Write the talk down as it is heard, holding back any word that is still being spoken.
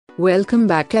Welcome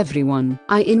back everyone.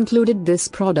 I included this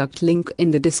product link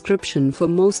in the description for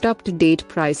most up-to-date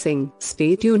pricing.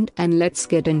 Stay tuned and let's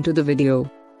get into the video.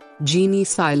 Genie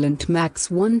Silent Max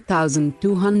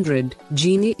 1200.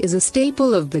 Genie is a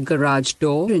staple of the garage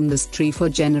door industry for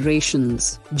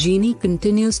generations. Genie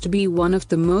continues to be one of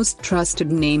the most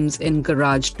trusted names in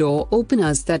garage door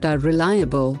openers that are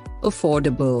reliable,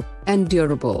 affordable, and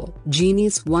durable.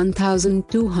 Genie's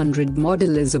 1200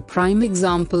 model is a prime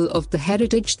example of the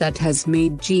heritage that has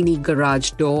made Genie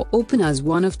garage door openers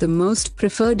one of the most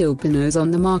preferred openers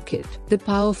on the market. The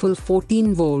powerful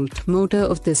 14-volt motor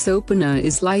of this opener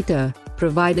is lighter,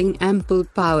 providing ample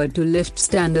power to lift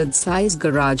standard-size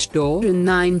garage door in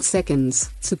 9 seconds.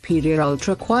 Superior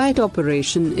ultra-quiet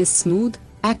operation is smooth,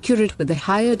 accurate with a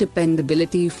higher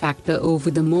dependability factor over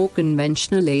the more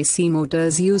conventional AC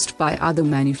motors used by other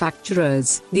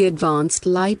manufacturers. The advanced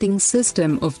lighting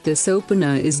system of this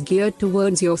opener is geared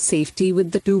towards your safety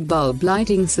with the 2-bulb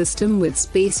lighting system with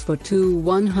space for 2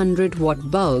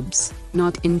 100-watt bulbs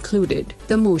not included.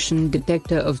 The motion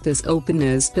detector of this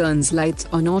opener turns lights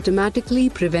on automatically,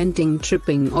 preventing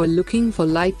tripping or looking for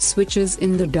light switches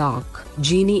in the dark.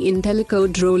 Genie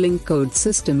IntelliCode rolling code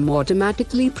system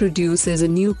automatically produces a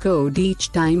new code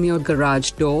each time your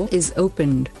garage door is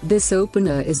opened. This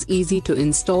opener is easy to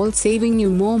install, saving you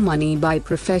more money by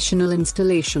professional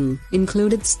installation.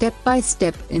 Included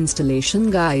step-by-step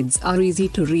installation guides are easy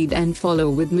to read and follow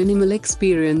with minimal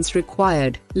experience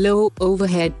required. Low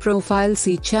overhead profile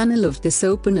C-channel of this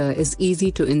opener is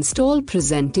easy to install,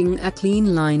 presenting a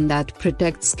clean line that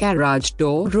protects garage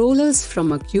door rollers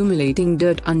from accumulating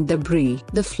dirt and debris.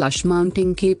 The flush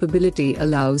mounting capability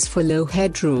allows for low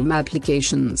headroom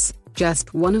applications,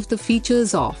 just one of the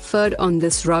features offered on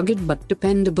this rugged but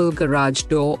dependable garage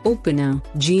door opener.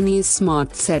 Genie's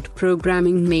Smart Set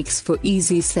programming makes for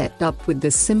easy setup with the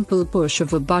simple push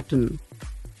of a button.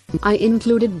 I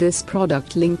included this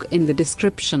product link in the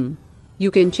description. You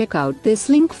can check out this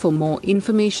link for more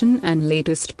information and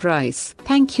latest price.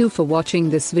 Thank you for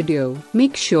watching this video.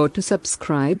 Make sure to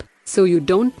subscribe so you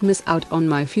don't miss out on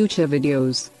my future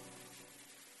videos.